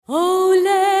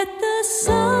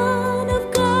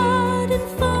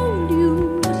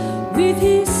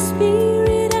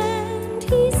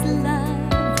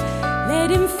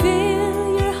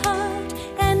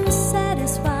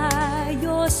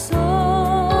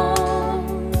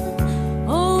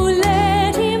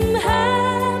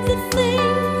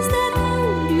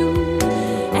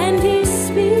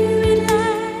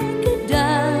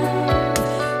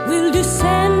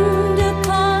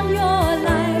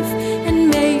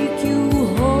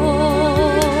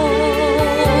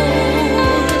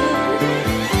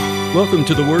Welcome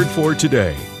to the Word for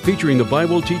Today, featuring the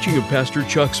Bible teaching of Pastor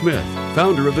Chuck Smith,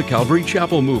 founder of the Calvary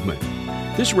Chapel Movement.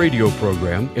 This radio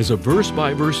program is a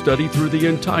verse-by-verse study through the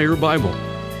entire Bible.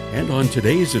 And on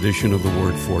today's edition of the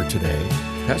Word for Today,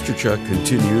 Pastor Chuck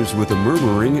continues with the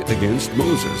murmuring against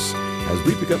Moses as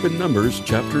we pick up in Numbers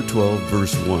chapter 12,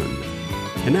 verse 1.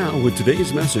 And now, with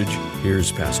today's message,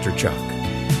 here's Pastor Chuck.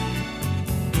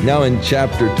 Now in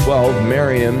chapter 12,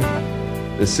 Miriam,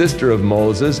 the sister of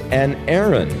Moses, and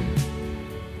Aaron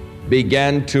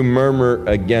began to murmur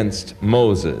against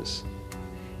Moses.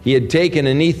 He had taken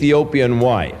an Ethiopian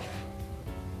wife,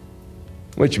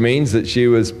 which means that she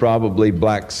was probably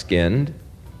black-skinned.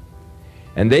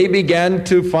 And they began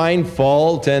to find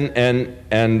fault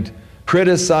and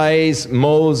criticize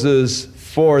Moses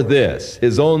for this,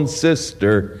 his own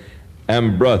sister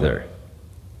and brother.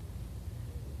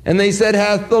 And they said,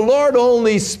 "Hath the Lord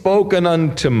only spoken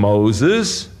unto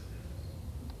Moses?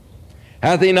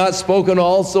 Hath he not spoken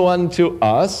also unto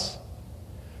us?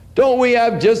 Don't we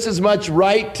have just as much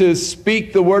right to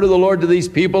speak the word of the Lord to these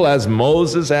people as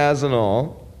Moses has and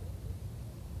all?"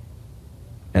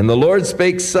 And the Lord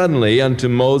spake suddenly unto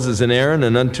Moses and Aaron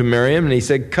and unto Miriam, and he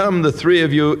said, "Come, the three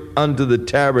of you, unto the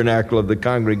tabernacle of the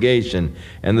congregation."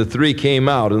 And the three came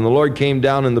out, and the Lord came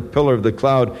down in the pillar of the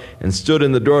cloud and stood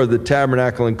in the door of the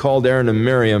tabernacle and called Aaron and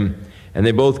Miriam. And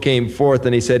they both came forth,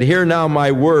 and he said, "Hear now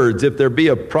my words. If there be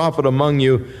a prophet among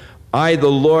you, I,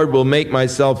 the Lord, will make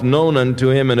myself known unto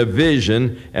him in a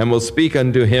vision, and will speak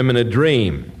unto him in a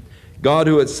dream. God,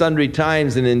 who at sundry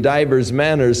times and in divers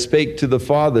manners spake to the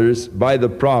fathers by the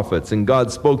prophets, and God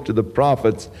spoke to the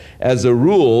prophets as a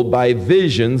rule by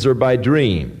visions or by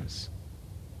dreams.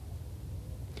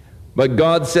 But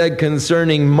God said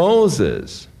concerning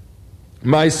Moses,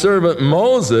 My servant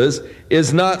Moses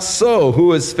is not so,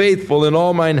 who is faithful in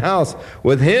all mine house.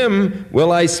 With him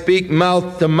will I speak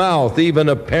mouth to mouth, even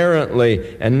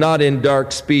apparently, and not in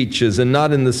dark speeches, and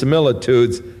not in the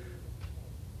similitudes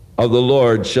of the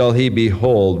Lord shall he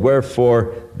behold.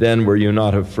 Wherefore then were you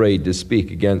not afraid to speak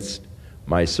against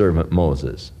my servant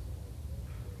Moses?"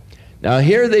 Now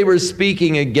here they were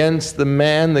speaking against the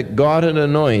man that God had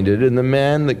anointed and the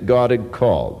man that God had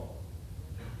called.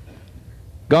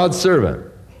 God's servant.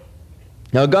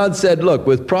 Now God said, look,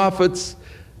 with prophets,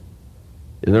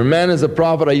 if a man is a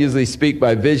prophet, I usually speak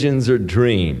by visions or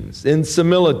dreams, in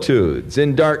similitudes,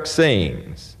 in dark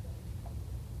sayings,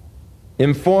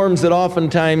 in forms that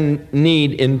oftentimes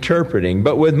need interpreting.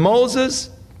 But with Moses,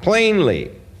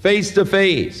 plainly, face to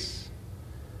face,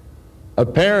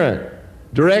 apparent,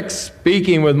 direct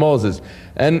speaking with Moses.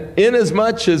 And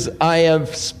inasmuch as I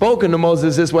have spoken to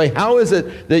Moses this way, how is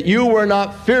it that you were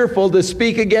not fearful to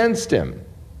speak against him?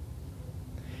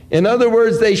 In other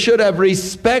words, they should have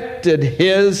respected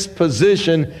his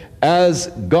position as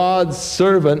God's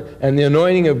servant and the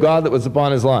anointing of God that was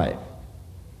upon his life.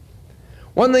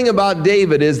 One thing about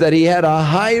David is that he had a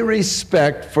high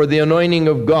respect for the anointing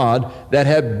of God that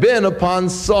had been upon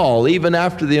Saul. Even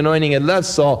after the anointing had left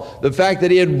Saul, the fact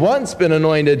that he had once been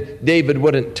anointed, David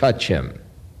wouldn't touch him.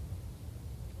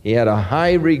 He had a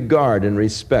high regard and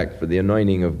respect for the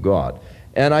anointing of God.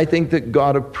 And I think that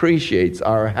God appreciates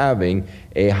our having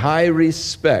a high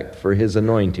respect for his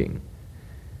anointing.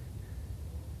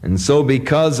 And so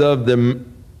because of the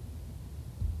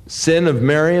sin of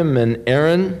Miriam and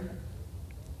Aaron,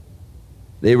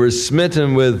 they were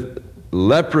smitten with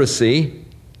leprosy.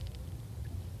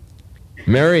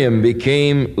 Miriam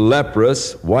became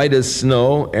leprous, white as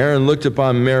snow. Aaron looked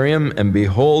upon Miriam, and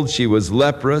behold, she was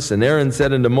leprous. And Aaron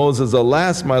said unto Moses,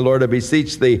 Alas, my Lord, I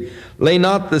beseech thee, lay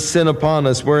not the sin upon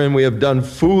us wherein we have done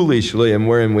foolishly and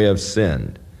wherein we have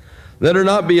sinned. Let her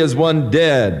not be as one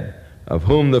dead, of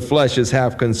whom the flesh is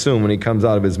half consumed when he comes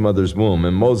out of his mother's womb.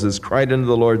 And Moses cried unto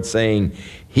the Lord, saying,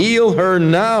 Heal her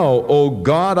now, O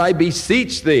God, I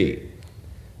beseech thee.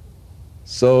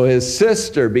 So his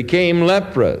sister became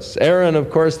leprous. Aaron, of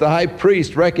course, the high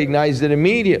priest, recognized it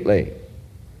immediately.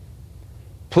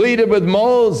 Pleaded with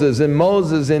Moses, and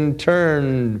Moses in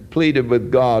turn pleaded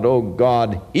with God, O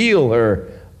God, heal her,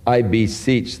 I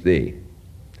beseech thee.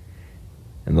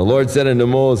 And the Lord said unto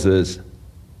Moses,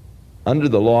 Under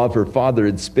the law, if her father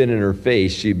had spit in her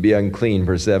face, she'd be unclean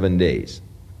for 7 days.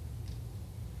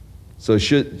 So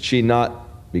should she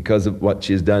not, because of what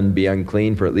she's done, be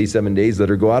unclean for at least 7 days? Let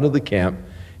her go out of the camp,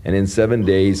 and in 7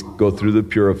 days go through the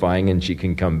purifying, and she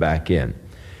can come back in.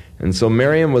 And so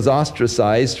Miriam was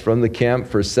ostracized from the camp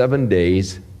for 7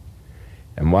 days.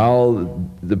 And while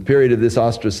the period of this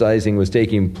ostracizing was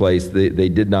taking place, they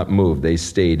did not move. They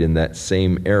stayed in that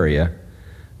same area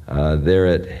there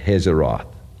at Hazeroth.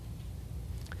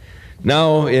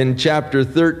 Now in chapter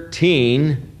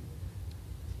 13,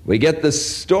 We get the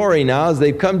story now as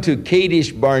they've come to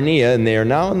Kadesh Barnea, and they are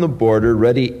now on the border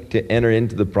ready to enter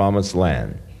into the promised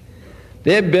land.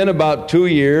 They have been about 2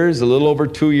 years, a little over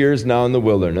 2 years now in the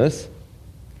wilderness.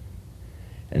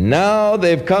 And now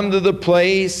they've come to the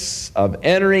place of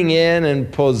entering in and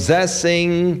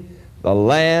possessing the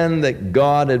land that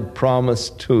God had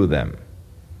promised to them.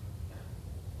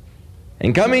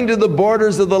 And coming to the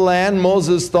borders of the land,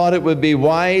 Moses thought it would be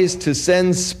wise to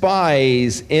send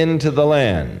spies into the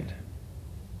land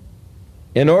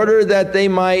in order that they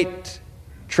might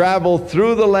travel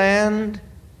through the land,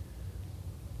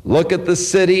 look at the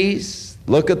cities,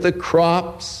 look at the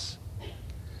crops,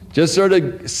 just sort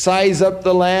of size up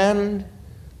the land,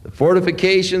 the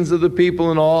fortifications of the people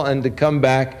and all, and to come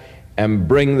back and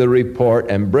bring the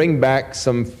report and bring back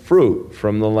some fruit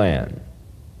from the land.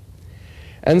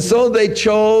 And so they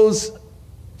chose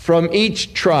from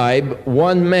each tribe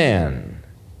one man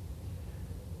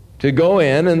to go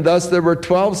in, and thus there were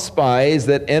 12 spies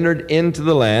that entered into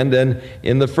the land. And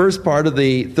in the first part of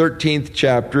the 13th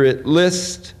chapter, it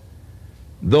lists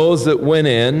those that went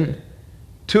in.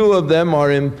 2 of them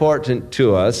are important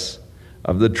to us.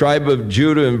 Of the tribe of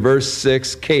Judah in verse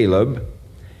 6, Caleb,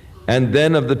 and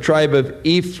then of the tribe of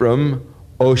Ephraim,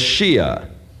 Oshea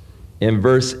in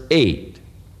verse 8.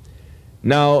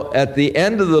 Now, at the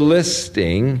end of the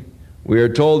listing, we are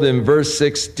told in verse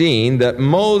 16 that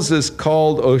Moses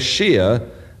called Oshea,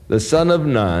 the son of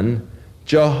Nun,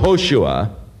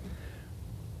 Jehoshua,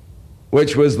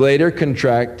 which was later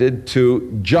contracted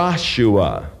to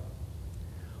Joshua.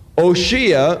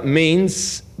 Oshea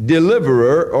means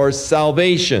deliverer or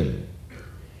salvation.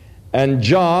 And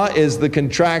Jah is the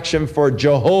contraction for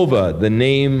Jehovah, the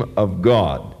name of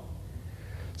God.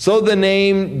 So the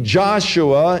name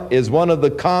Joshua is one of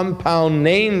the compound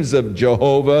names of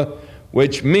Jehovah,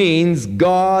 which means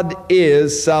God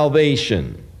is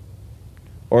salvation,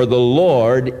 or the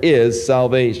Lord is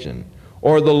salvation,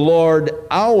 or the Lord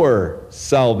our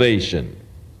salvation.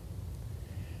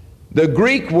 The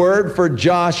Greek word for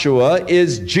Joshua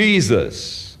is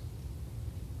Jesus.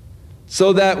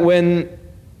 So that when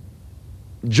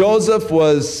Joseph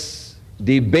was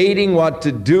debating what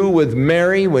to do with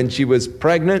Mary when she was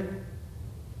pregnant,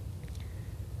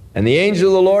 and the angel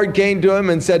of the Lord came to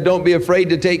him and said, "Don't be afraid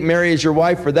to take Mary as your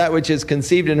wife, for that which is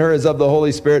conceived in her is of the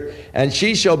Holy Spirit, and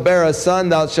she shall bear a son,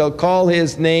 thou shalt call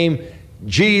his name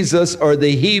Jesus," or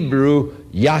the Hebrew,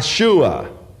 Yeshua.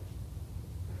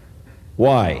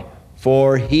 Why?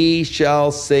 For he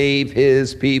shall save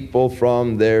his people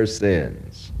from their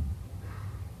sins.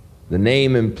 The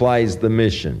name implies the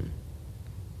mission.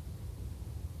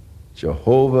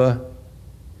 Jehovah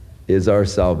is our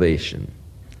salvation.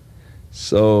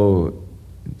 So,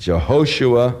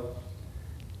 Jehoshua,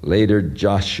 later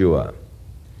Joshua.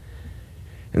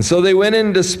 And so they went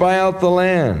in to spy out the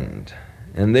land.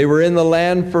 And they were in the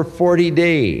land for 40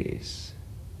 days.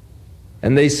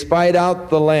 And they spied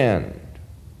out the land.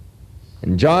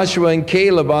 And Joshua and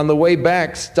Caleb on the way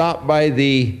back stopped by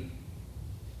the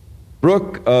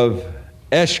brook of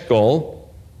Eshcol.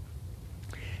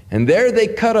 And there they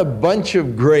cut a bunch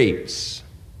of grapes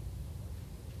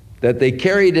that they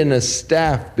carried in a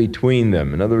staff between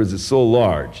them. In other words, it's so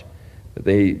large that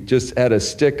they just had a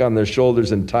stick on their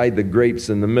shoulders and tied the grapes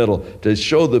in the middle to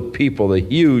show the people the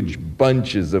huge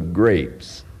bunches of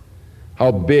grapes.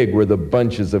 How big were the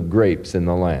bunches of grapes in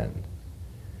the land?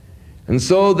 And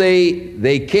so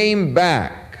they came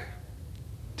back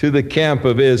to the camp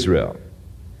of Israel.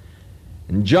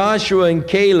 And Joshua and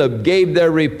Caleb gave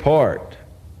their report.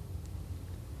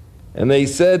 And they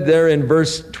said there in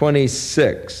verse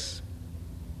 26,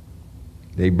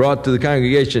 they brought to the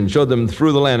congregation, showed them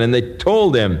through the land, and they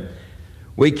told them,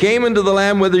 "We came into the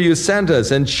land whither you sent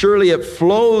us, and surely it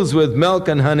flows with milk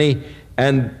and honey,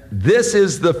 and this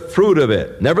is the fruit of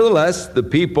it. Nevertheless, the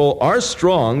people are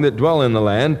strong that dwell in the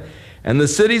land, and the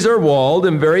cities are walled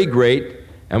and very great,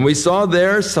 and we saw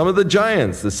there some of the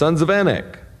giants, the sons of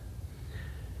Anak.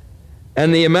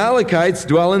 And the Amalekites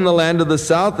dwell in the land of the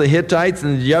south, the Hittites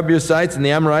and the Jebusites and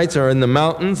the Amorites are in the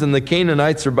mountains, and the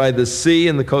Canaanites are by the sea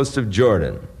and the coast of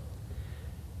Jordan."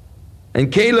 And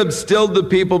Caleb stilled the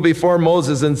people before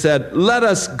Moses and said, "Let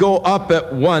us go up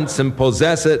at once and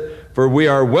possess it, for we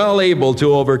are well able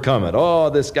to overcome it." Oh,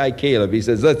 this guy Caleb, he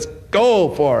says, let's go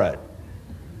for it.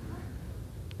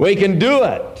 We can do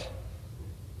it.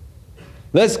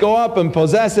 Let's go up and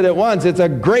possess it at once. It's a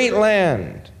great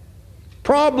land.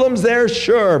 Problems there,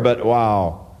 sure, but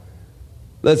wow.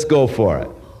 Let's go for it.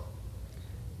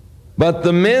 But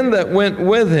the men that went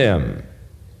with him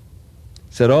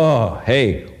said, "Oh,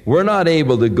 hey, we're not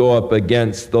able to go up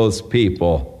against those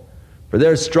people, for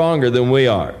they're stronger than we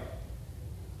are.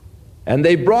 And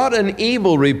they brought an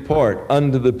evil report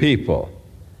unto the people,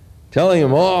 telling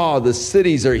them, oh, the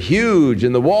cities are huge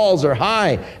and the walls are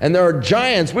high and there are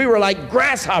giants. We were like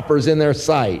grasshoppers in their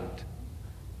sight.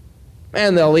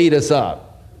 Man, they'll eat us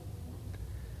up.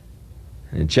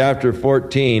 In chapter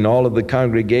 14, all of the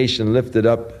congregation lifted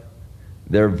up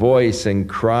their voice and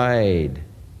cried.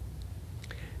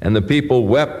 And the people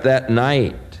wept that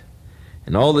night.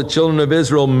 And all the children of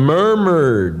Israel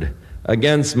murmured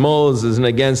against Moses and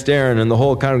against Aaron and the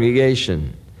whole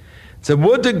congregation. Said,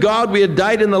 would to God we had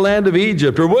died in the land of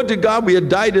Egypt, or would to God we had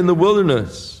died in the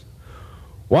wilderness.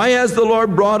 Why has the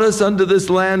Lord brought us unto this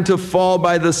land to fall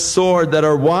by the sword, that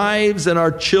our wives and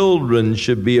our children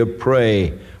should be a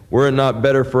prey? Were it not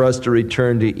better for us to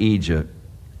return to Egypt?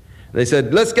 They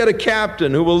said, let's get a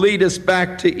captain who will lead us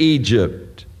back to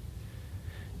Egypt.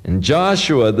 And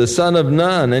Joshua, the son of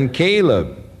Nun, and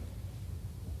Caleb,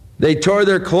 they tore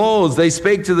their clothes. They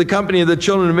spake to the company of the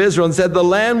children of Israel and said, the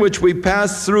land which we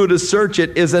passed through to search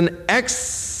it is an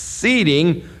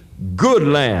exceeding good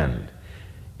land.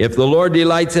 If the Lord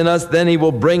delights in us, then he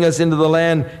will bring us into the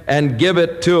land and give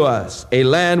it to us, a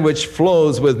land which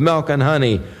flows with milk and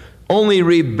honey. Only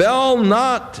rebel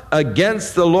not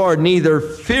against the Lord, neither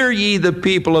fear ye the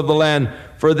people of the land,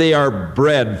 for they are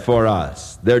bread for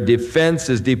us. Their defense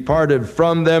is departed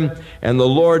from them, and the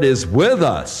Lord is with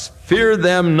us. Fear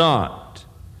them not.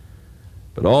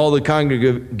 But all the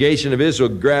congregation of Israel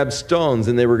grabbed stones,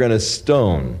 and they were going to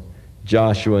stone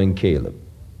Joshua and Caleb.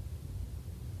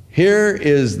 Here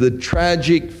is the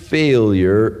tragic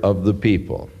failure of the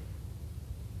people.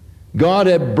 God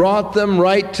had brought them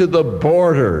right to the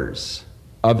borders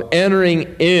of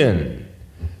entering in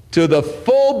to the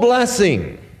full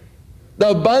blessing, the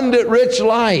abundant rich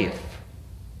life.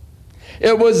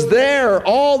 It was there.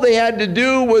 All they had to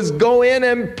do was go in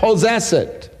and possess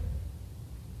it.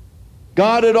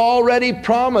 God had already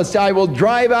promised, I will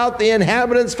drive out the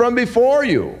inhabitants from before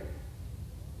you.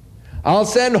 I'll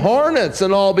send hornets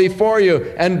and all before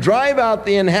you and drive out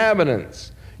the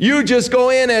inhabitants. You just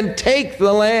go in and take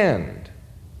the land.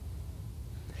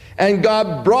 And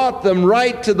God brought them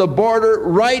right to the border,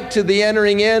 right to the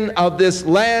entering in of this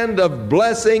land of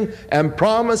blessing and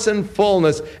promise and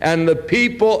fullness. And the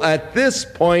people at this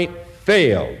point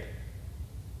failed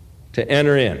to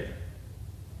enter in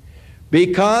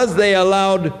because they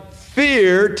allowed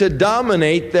fear to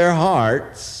dominate their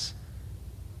hearts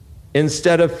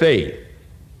instead of faith.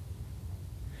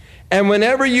 And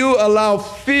whenever you allow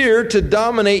fear to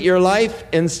dominate your life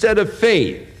instead of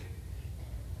faith,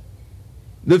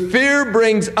 the fear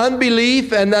brings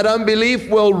unbelief, and that unbelief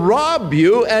will rob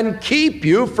you and keep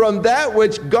you from that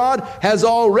which God has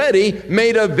already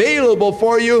made available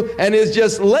for you and is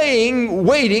just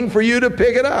waiting for you to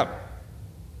pick it up.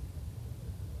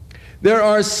 There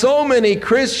are so many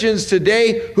Christians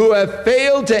today who have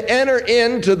failed to enter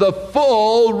into the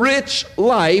full, rich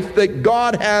life that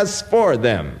God has for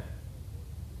them.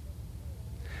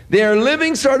 They are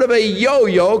living sort of a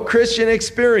yo-yo Christian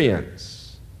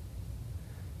experience.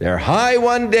 They're high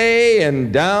one day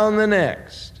and down the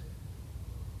next.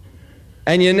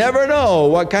 And you never know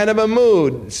what kind of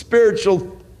a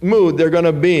spiritual mood they're going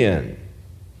to be in.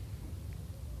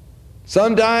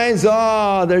 Sometimes,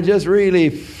 they're just really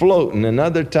floating, and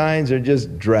other times they're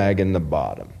just dragging the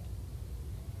bottom.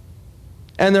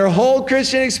 And their whole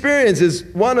Christian experience is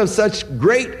one of such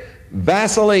great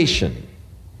vacillation.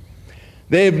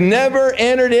 They've never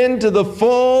entered into the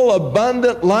full,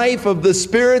 abundant life of the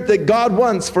Spirit that God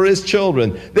wants for His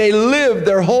children. They live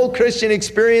their whole Christian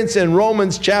experience in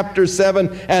Romans chapter 7,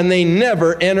 and they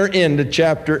never enter into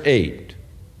chapter 8.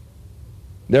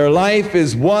 Their life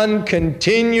is one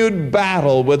continued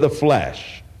battle with the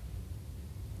flesh,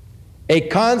 a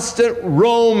constant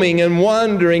roaming and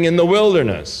wandering in the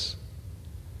wilderness,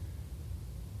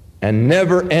 and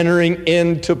never entering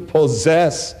in to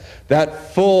possess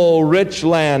that full, rich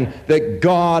land that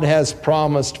God has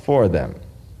promised for them.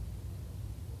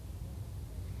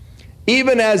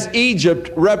 Even as Egypt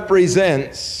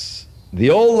represents the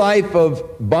old life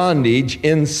of bondage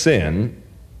in sin,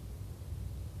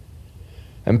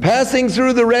 and passing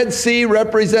through the Red Sea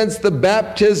represents the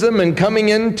baptism and coming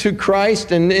into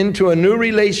Christ and into a new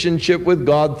relationship with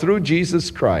God through Jesus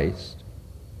Christ.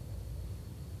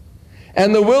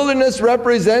 And the wilderness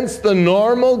represents the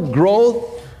normal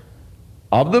growth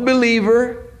of the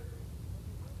believer.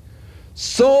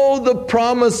 So the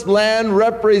promised land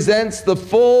represents the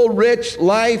full, rich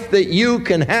life that you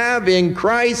can have in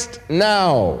Christ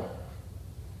now.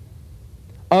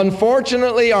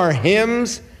 Unfortunately, our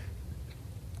hymns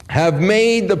have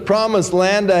made the promised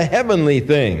land a heavenly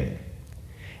thing.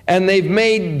 And they've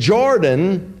made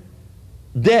Jordan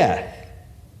death.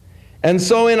 And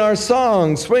so in our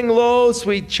song, swing low,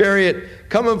 sweet chariot,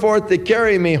 coming forth to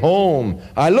carry me home.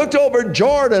 I looked over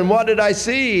Jordan, what did I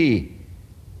see?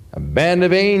 A band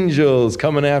of angels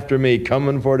coming after me,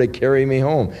 coming for to carry me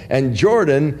home. And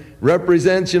Jordan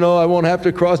represents, I won't have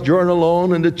to cross Jordan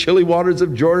alone, and the chilly waters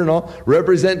of Jordan all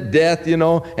represent death,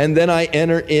 and then I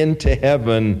enter into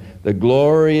heaven, the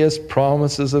glorious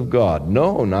promises of God.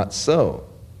 No, not so.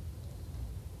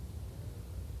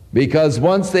 Because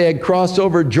once they had crossed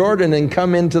over Jordan and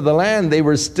come into the land, they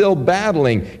were still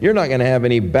battling. You're not going to have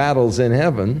any battles in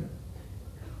heaven.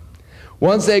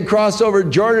 Once they had crossed over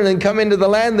Jordan and come into the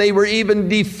land, they were even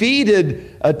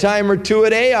defeated a time or two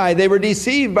at Ai. They were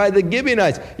deceived by the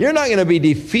Gibeonites. You're not going to be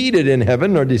defeated in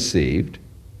heaven nor deceived.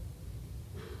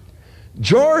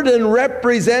 Jordan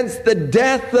represents the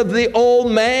death of the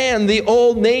old man, the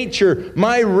old nature,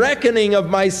 my reckoning of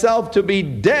myself to be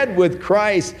dead with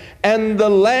Christ. And the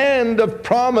land of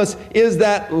promise is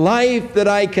that life that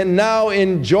I can now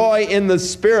enjoy in the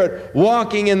Spirit,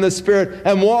 walking in the Spirit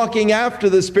and walking after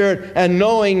the Spirit and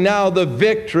knowing now the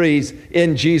victories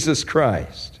in Jesus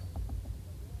Christ.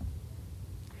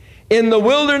 In the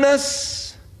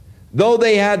wilderness, though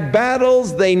they had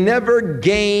battles, they never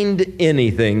gained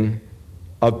anything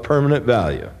of permanent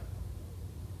value.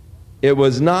 It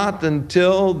was not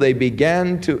until they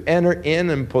began to enter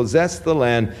in and possess the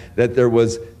land that there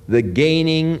was the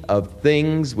gaining of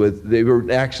things they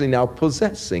were actually now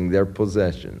possessing their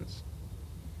possessions.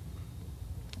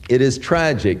 It is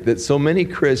tragic that so many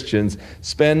Christians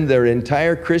spend their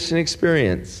entire Christian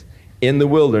experience in the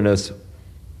wilderness,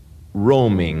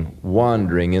 roaming,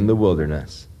 wandering in the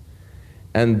wilderness.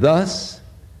 And thus,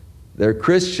 their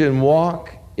Christian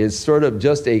walk is sort of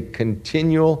just a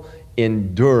continual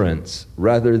endurance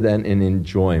rather than an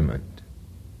enjoyment.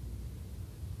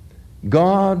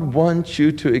 God wants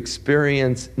you to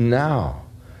experience now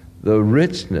the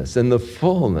richness and the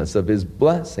fullness of His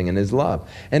blessing and His love.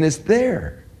 And it's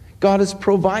there. God has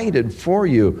provided for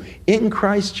you in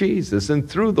Christ Jesus and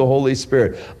through the Holy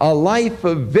Spirit a life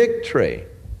of victory,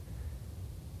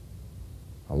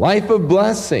 a life of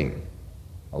blessing,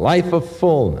 a life of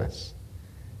fullness.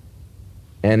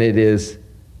 And it is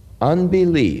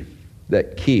unbelief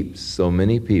that keeps so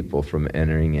many people from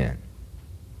entering in.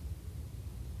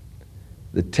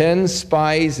 The 10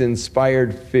 spies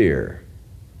inspired fear.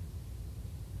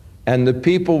 And the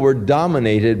people were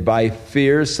dominated by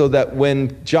fear, so that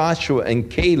when Joshua and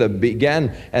Caleb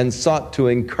began and sought to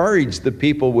encourage the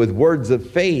people with words of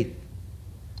faith,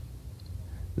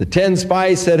 the 10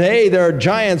 spies said, "Hey, there are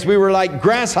giants. We were like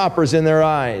grasshoppers in their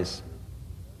eyes."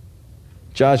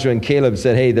 Joshua and Caleb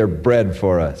said, "Hey, they're bread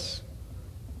for us."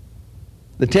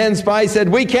 The 10 spies said,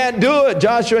 "We can't do it."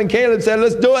 Joshua and Caleb said,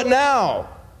 "Let's do it now.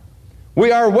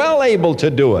 We are well able to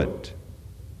do it."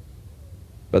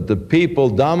 But the people,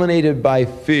 dominated by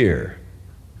fear,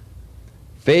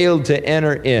 failed to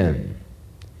enter in,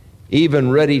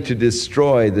 even ready to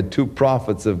destroy the 2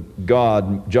 prophets of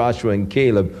God, Joshua and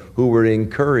Caleb, who were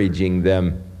encouraging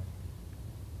them.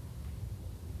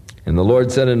 And the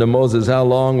Lord said unto Moses, "How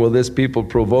long will this people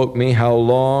provoke me? How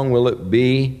long will it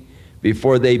be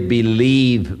before they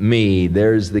believe me?"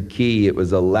 There's the key. It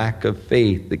was a lack of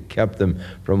faith that kept them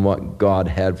from what God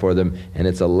had for them. And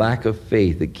it's a lack of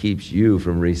faith that keeps you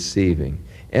from receiving,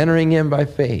 entering in by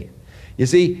faith. You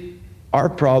see, our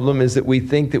problem is that we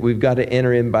think that we've got to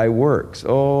enter in by works.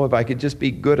 Oh, if I could just be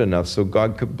good enough so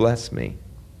God could bless me.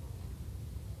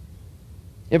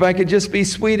 If I could just be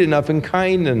sweet enough and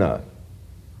kind enough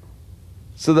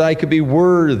so that I could be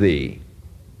worthy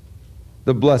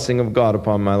the blessing of God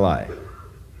upon my life.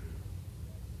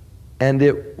 And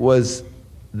it was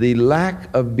the lack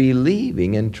of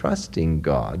believing and trusting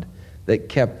God that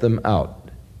kept them out.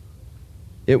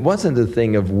 It wasn't a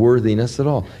thing of worthiness at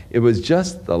all. It was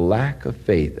just the lack of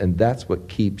faith, and that's what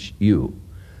keeps you.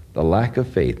 The lack of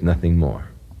faith, nothing more.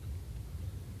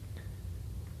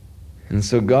 And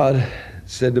so God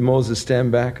said to Moses,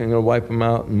 "Stand back, I'm going to wipe them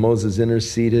out." And Moses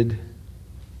interceded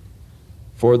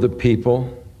for the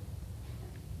people.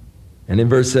 And in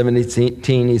verse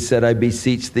 17 he said, "I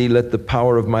beseech thee, let the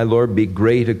power of my Lord be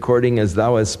great, according as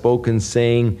thou hast spoken,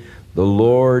 saying, the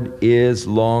Lord is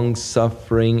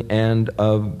long-suffering and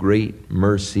of great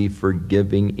mercy,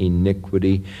 forgiving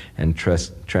iniquity and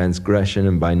transgression,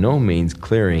 and by no means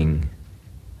clearing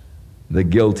the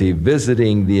guilty,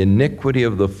 visiting the iniquity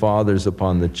of the fathers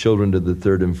upon the children to the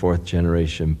 3rd and 4th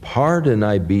generation. Pardon,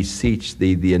 I beseech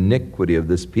thee, the iniquity of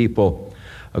this people,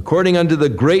 according unto the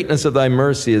greatness of thy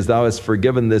mercy, as thou hast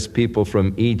forgiven this people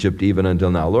from Egypt even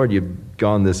until now." Lord, you've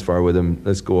gone this far with them.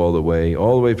 Let's go all the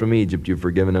way from Egypt you've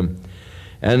forgiven them.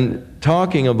 And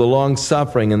talking of the long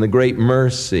suffering and the great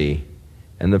mercy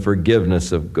and the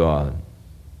forgiveness of God.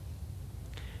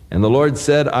 And the Lord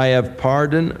said, I have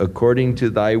pardoned according to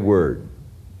thy word.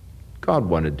 God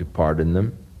wanted to pardon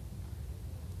them.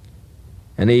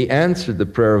 And he answered the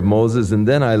prayer of Moses, and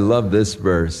then I love this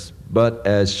verse, but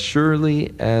as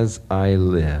surely as I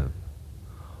live,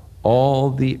 all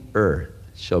the earth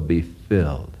shall be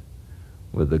filled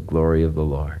with the glory of the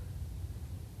Lord.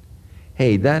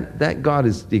 Hey, that God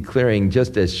is declaring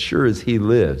just as sure as he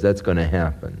lives, that's going to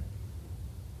happen.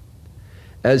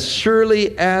 As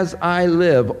surely as I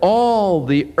live, all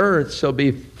the earth shall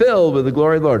be filled with the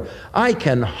glory of the Lord. I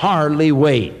can hardly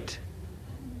wait.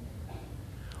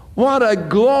 What a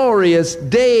glorious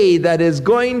day that is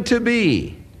going to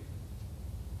be.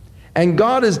 And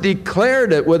God has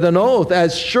declared it with an oath,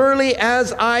 as surely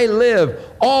as I live,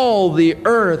 all the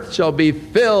earth shall be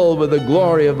filled with the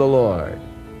glory of the Lord.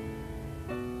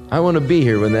 I want to be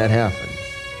here when that happens.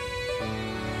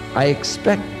 I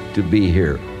expect to be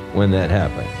here when that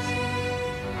happens.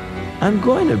 I'm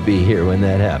going to be here when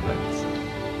that happens.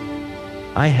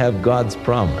 I have God's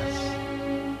promise.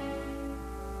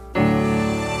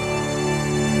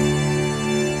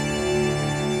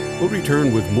 We'll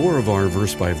return with more of our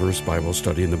verse-by-verse Bible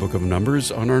study in the book of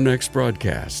Numbers on our next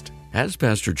broadcast, as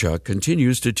Pastor Chuck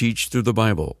continues to teach through the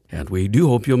Bible, and we do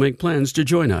hope you'll make plans to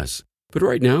join us. But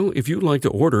right now, if you'd like to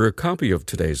order a copy of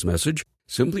today's message,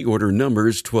 simply order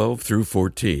Numbers 12 through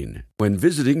 14 when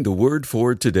visiting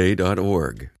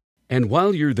thewordfortoday.org. And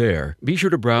while you're there, be sure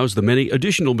to browse the many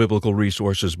additional biblical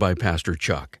resources by Pastor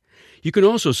Chuck. You can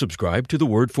also subscribe to the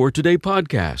Word for Today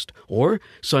podcast or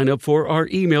sign up for our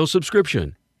email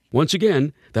subscription. Once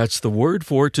again, that's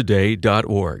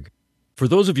thewordfortoday.org. For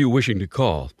those of you wishing to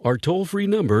call, our toll-free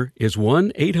number is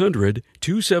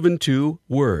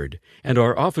 1-800-272-WORD, and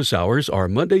our office hours are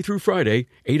Monday through Friday,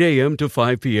 8 a.m. to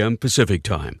 5 p.m. Pacific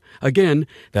Time. Again,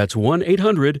 that's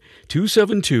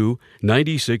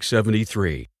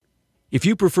 1-800-272-9673. If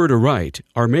you prefer to write,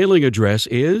 our mailing address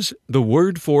is The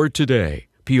Word for Today,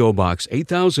 P.O. Box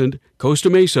 8000, Costa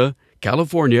Mesa,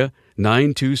 California,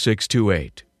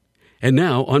 92628. And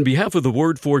now, on behalf of the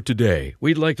Word for Today,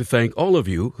 we'd like to thank all of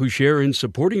you who share in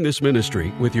supporting this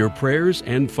ministry with your prayers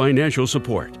and financial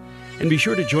support. And be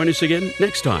sure to join us again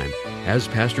next time as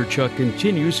Pastor Chuck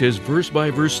continues his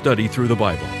verse-by-verse study through the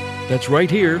Bible. That's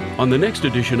right here on the next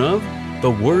edition of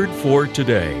The Word for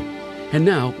Today. And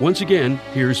now, once again,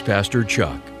 here's Pastor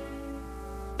Chuck.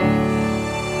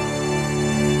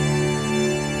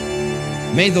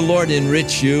 May the Lord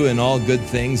enrich you in all good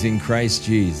things in Christ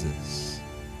Jesus.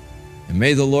 And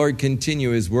may the Lord continue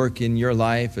his work in your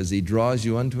life as he draws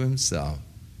you unto himself,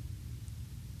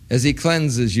 as he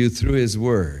cleanses you through his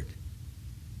word,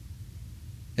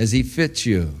 as he fits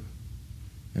you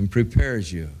and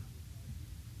prepares you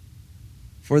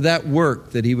for that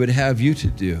work that he would have you to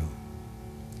do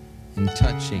in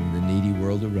touching the needy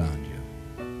world around you.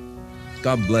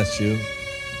 God bless you,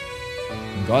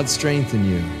 and God strengthen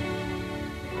you,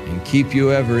 and keep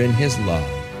you ever in his love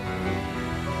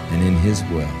and in his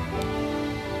will.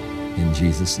 In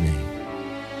Jesus' name.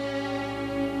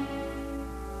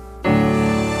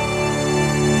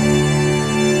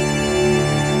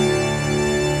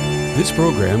 This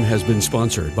program has been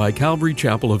sponsored by Calvary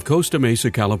Chapel of Costa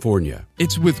Mesa, California.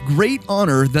 It's with great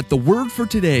honor that the Word for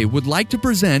Today would like to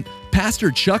present Pastor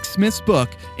Chuck Smith's book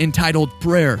entitled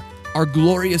Prayer, Our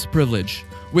Glorious Privilege.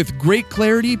 With great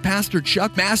clarity, Pastor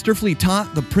Chuck masterfully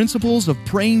taught the principles of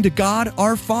praying to God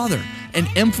our Father and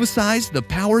emphasized the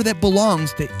power that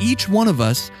belongs to each one of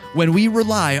us when we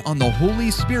rely on the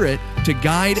Holy Spirit to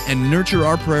guide and nurture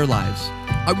our prayer lives.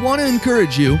 I want to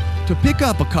encourage you to pick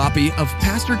up a copy of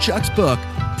Pastor Chuck's book,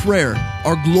 Prayer,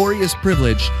 Our Glorious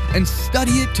Privilege, and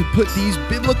study it to put these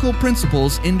biblical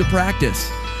principles into practice.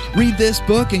 Read this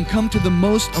book and come to the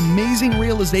most amazing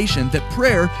realization that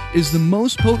prayer is the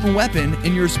most potent weapon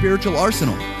in your spiritual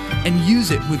arsenal, and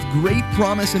use it with great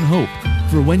promise and hope.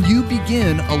 For when you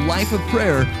begin a life of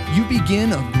prayer, you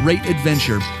begin a great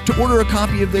adventure. To order a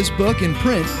copy of this book in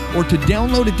print or to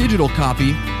download a digital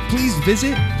copy, please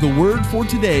visit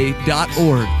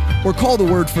thewordfortoday.org or call The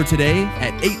Word for Today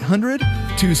at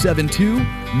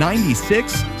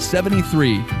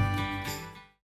 800-272-9673.